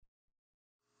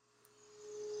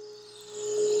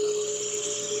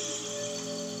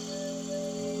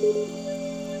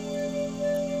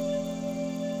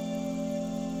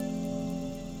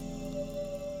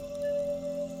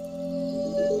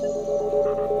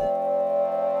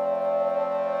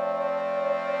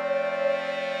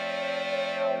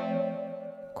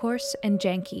Coarse and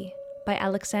Janky by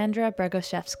Alexandra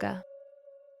Bregoszewska.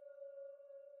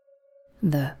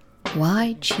 The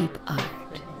Why Cheap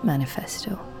Art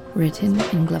Manifesto, written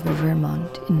in Glover,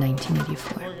 Vermont in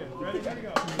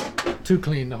 1984. Too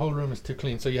clean. The whole room is too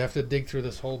clean, so you have to dig through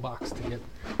this whole box to get,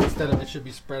 instead of it should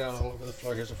be spread out all over the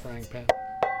floor. Here's a frying pan.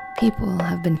 People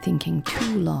have been thinking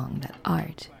too long that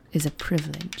art is a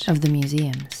privilege of the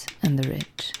museums and the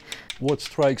rich. What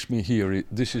strikes me here,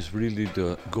 this is really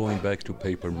the going back to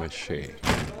paper mache.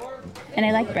 And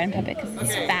I like Bread and Puppet because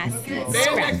it's fast and it's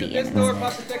scrappy and it's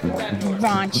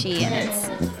raunchy and it's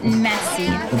messy.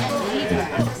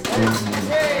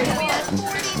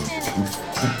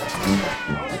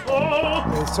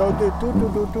 So the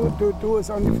do is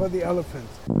only for the elephant.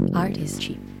 Art is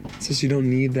cheap. It's just you don't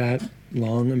need that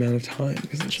long amount of time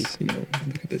because it's just,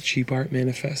 look at the Cheap Art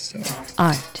Manifesto.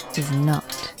 Art is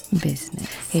not business.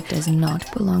 It does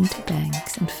not belong to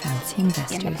banks and fancy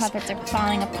investors. And the puppets are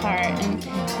falling apart and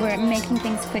we're making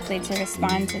things quickly to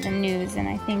respond to the news, and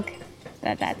I think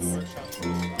that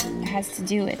has to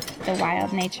do with the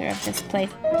wild nature of this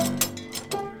place.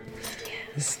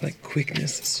 This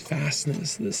quickness, this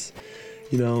fastness, this,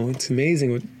 it's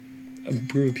amazing what a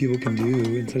group of people can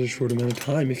do in such a short amount of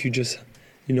time. If you just,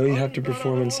 you have to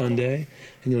perform on Sunday,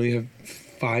 and you have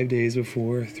 5 days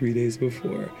before, 3 days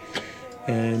before.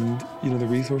 And, the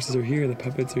resources are here, the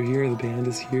puppets are here, the band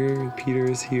is here, Peter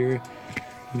is here,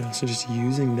 so just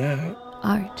using that.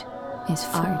 Art is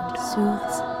food. Art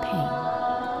soothes pain.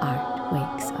 Art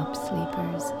wakes up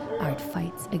sleepers. Art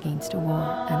fights against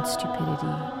war and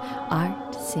stupidity.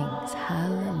 Art sings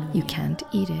hallelujah. You can't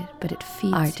eat it, but it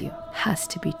feeds you. Art has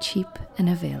to be cheap and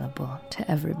available to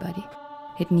everybody.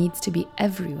 It needs to be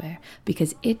everywhere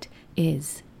because it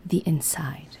is the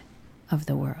inside of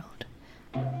the world.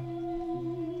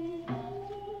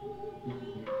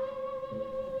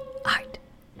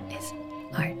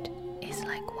 Art is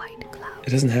like white clouds. It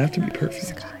doesn't have to be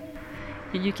perfect. Sky.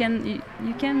 You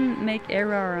can make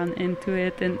error into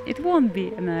it, and it won't be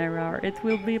an error. It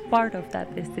will be part of that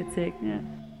aesthetic. Yeah.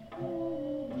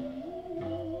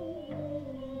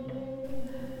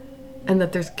 And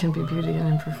that there can be beauty in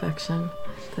imperfection.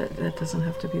 That doesn't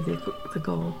have to be the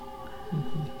goal.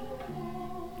 Mm-hmm.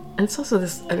 And it's also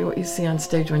this, what you see on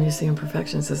stage when you see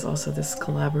imperfections is also this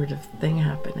collaborative thing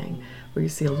happening, where you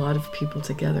see a lot of people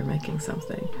together making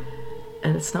something.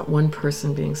 And it's not one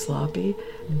person being sloppy,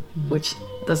 mm-hmm. which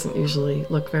doesn't usually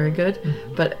look very good,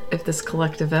 mm-hmm. but if this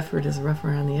collective effort is rough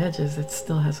around the edges, it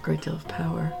still has a great deal of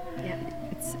power. Yeah,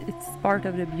 it's part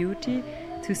of the beauty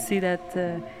to see that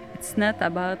it's not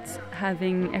about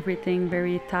having everything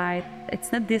very tight.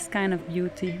 It's not this kind of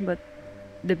beauty, but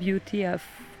the beauty of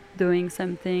doing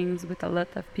some things with a lot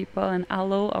of people and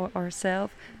allow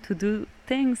ourselves to do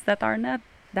things that are not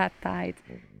that tight.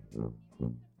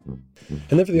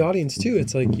 And then for the audience too,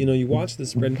 it's like, you watch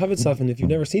this Bread and Puppet stuff, and if you've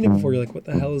never seen it before, you're like, what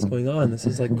the hell is going on? This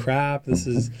is like crap. This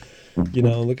is,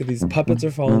 look at these puppets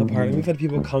are falling apart. And we've had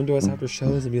people come to us after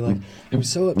shows and be like, I'm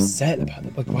so upset about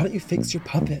it. Like, why don't you fix your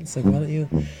puppets? Like, why don't you?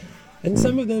 And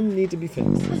some of them need to be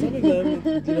fixed. Some of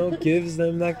them, gives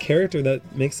them that character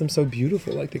that makes them so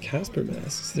beautiful, like the Casper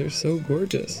masks. They're so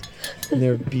gorgeous. And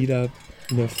they're beat up,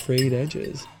 frayed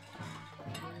edges.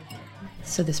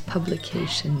 So this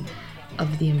publication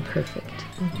of the imperfect,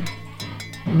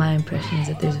 mm-hmm. my impression is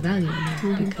that there's value in that,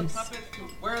 mm-hmm. because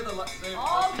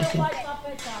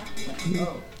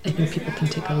I think people can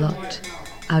take a lot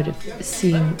out of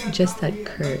seeing just that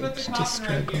courage to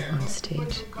struggle on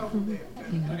stage. Mm-hmm.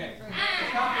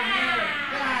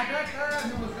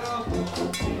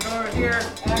 Over here.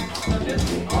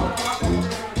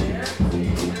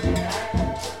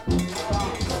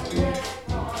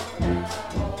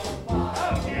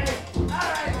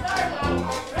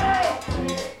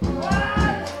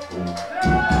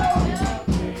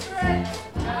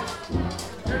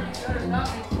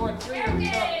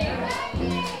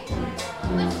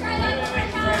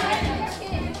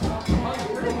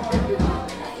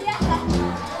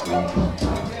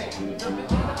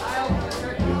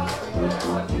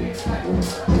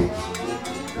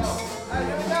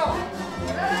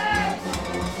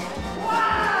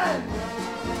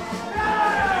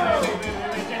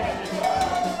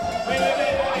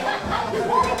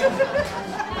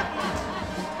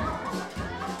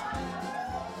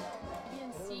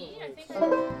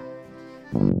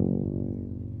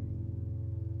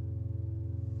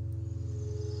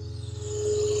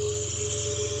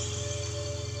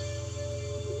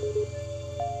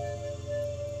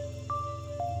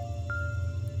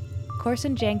 Coarse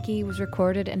and Janky was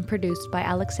recorded and produced by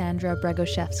Alexandra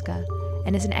Bregoszewska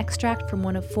and is an extract from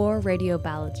one of 4 radio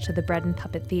ballads to the Bread and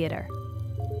Puppet Theatre.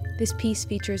 This piece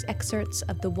features excerpts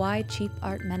of the Why Cheap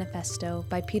Art Manifesto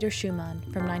by Peter Schumann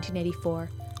from 1984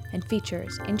 and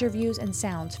features interviews and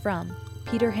sounds from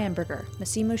Peter Hamburger,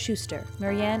 Massimo Schuster,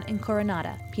 Marianne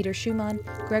Incoronata, Peter Schumann,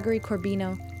 Gregory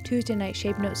Corbino, Tuesday Night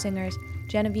Shape Note Singers,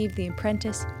 Genevieve the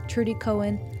Apprentice, Trudy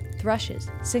Cohen, Thrushes,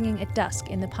 Singing at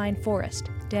Dusk in the Pine Forest,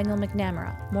 Daniel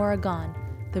McNamara, Maura Gone,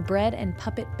 The Bread and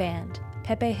Puppet Band,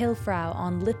 Pepe Hillfrau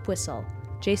on lip whistle,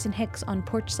 Jason Hicks on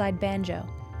porchside banjo,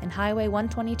 and Highway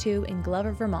 122 in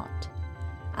Glover, Vermont.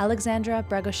 Alexandra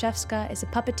Bragoshevska is a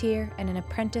puppeteer and an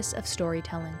apprentice of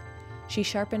storytelling. She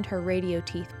sharpened her radio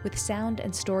teeth with sound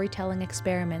and storytelling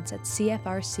experiments at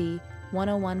CFRC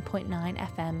 101.9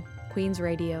 FM, Queen's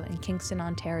Radio in Kingston,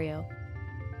 Ontario.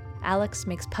 Alex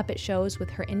makes puppet shows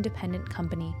with her independent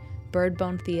company,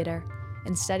 Birdbone Theatre,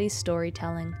 and studies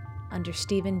storytelling under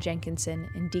Stephen Jenkinson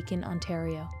in Deakin,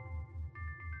 Ontario.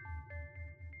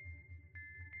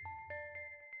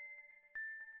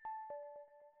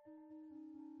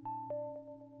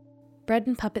 Bread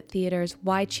and Puppet Theatre's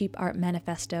Why Cheap Art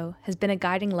Manifesto has been a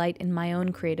guiding light in my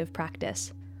own creative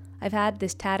practice. I've had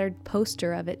this tattered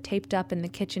poster of it taped up in the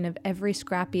kitchen of every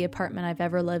scrappy apartment I've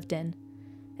ever lived in.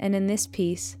 And in this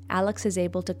piece, Alex is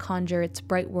able to conjure its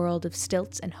bright world of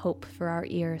stilts and hope for our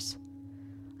ears.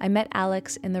 I met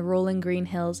Alex in the rolling green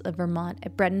hills of Vermont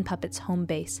at Bread and Puppet's home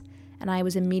base, and I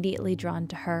was immediately drawn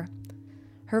to her.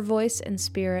 Her voice and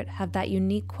spirit have that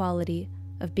unique quality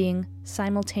of being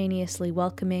simultaneously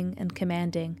welcoming and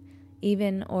commanding,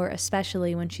 even or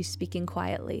especially when she's speaking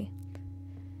quietly.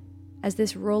 As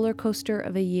this roller coaster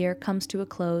of a year comes to a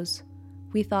close,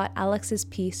 we thought Alex's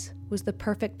piece was the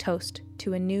perfect toast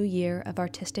to a new year of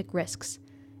artistic risks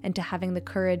and to having the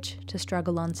courage to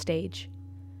struggle on stage.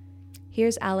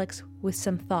 Here's Alex with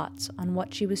some thoughts on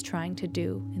what she was trying to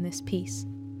do in this piece.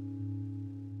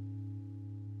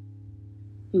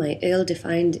 My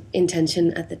ill-defined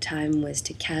intention at the time was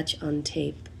to catch on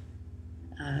tape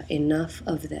enough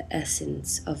of the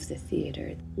essence of the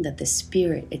theater that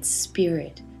its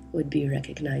spirit would be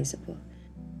recognizable.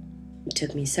 It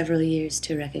took me several years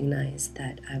to recognize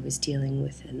that I was dealing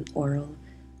with an oral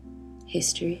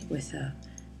history, with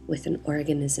an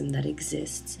organism that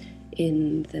exists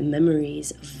in the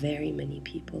memories of very many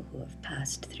people who have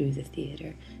passed through the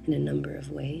theater in a number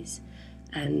of ways.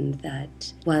 And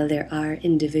that while there are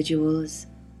individual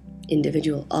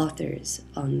authors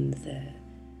on the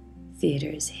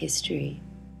theater's history,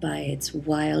 by its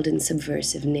wild and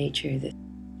subversive nature,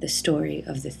 the story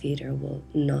of the theater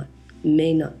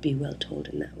may not be well told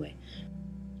in that way.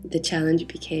 The challenge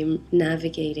became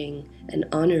navigating and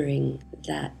honoring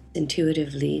that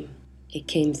intuitively. It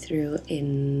came through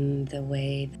in the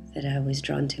way that I was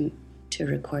drawn to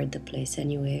record the place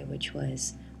anyway, which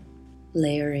was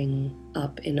layering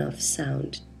up enough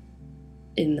sound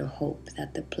in the hope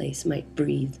that the place might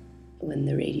breathe when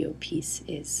the radio piece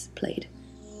is played.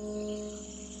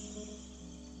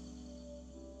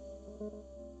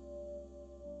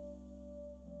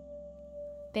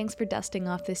 Thanks for dusting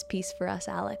off this piece for us,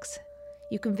 Alex.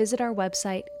 You can visit our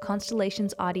website,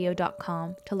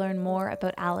 constellationsaudio.com, to learn more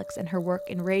about Alex and her work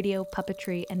in radio,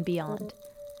 puppetry, and beyond.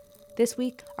 This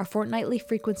week, our fortnightly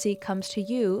frequency comes to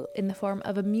you in the form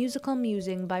of a musical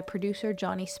musing by producer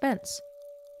Johnny Spence.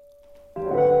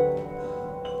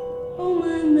 Oh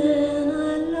my man,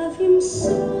 I love him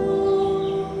so.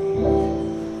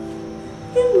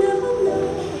 You never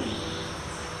know.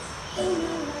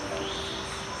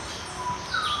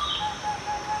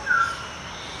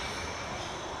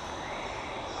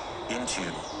 Into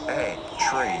a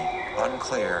tree,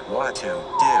 unclear what to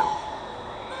do.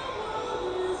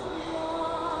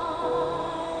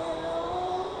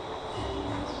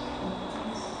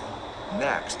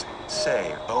 Next,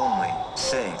 say only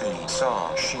sing the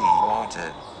song she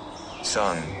wanted.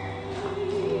 Sung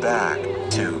back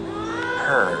to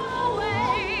her.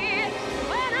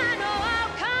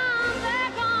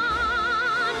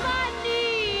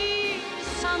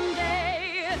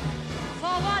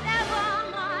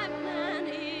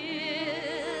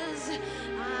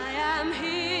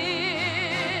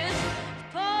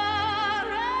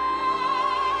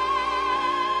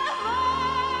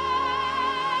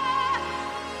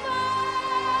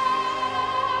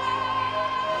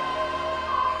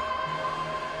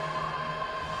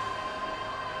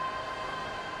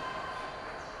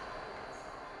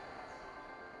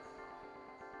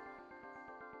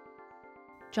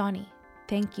 Johnny,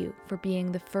 thank you for being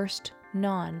the first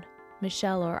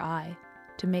non-Michelle or I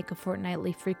to make a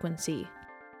fortnightly frequency.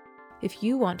 If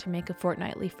you want to make a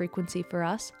fortnightly frequency for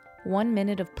us, 1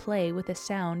 minute of play with a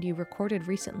sound you recorded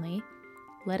recently,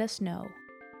 let us know.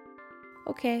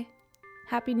 Okay,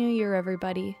 Happy New Year,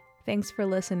 everybody. Thanks for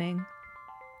listening.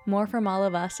 More from all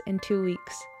of us in 2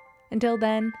 weeks. Until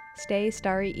then, stay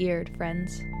starry-eared,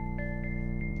 friends.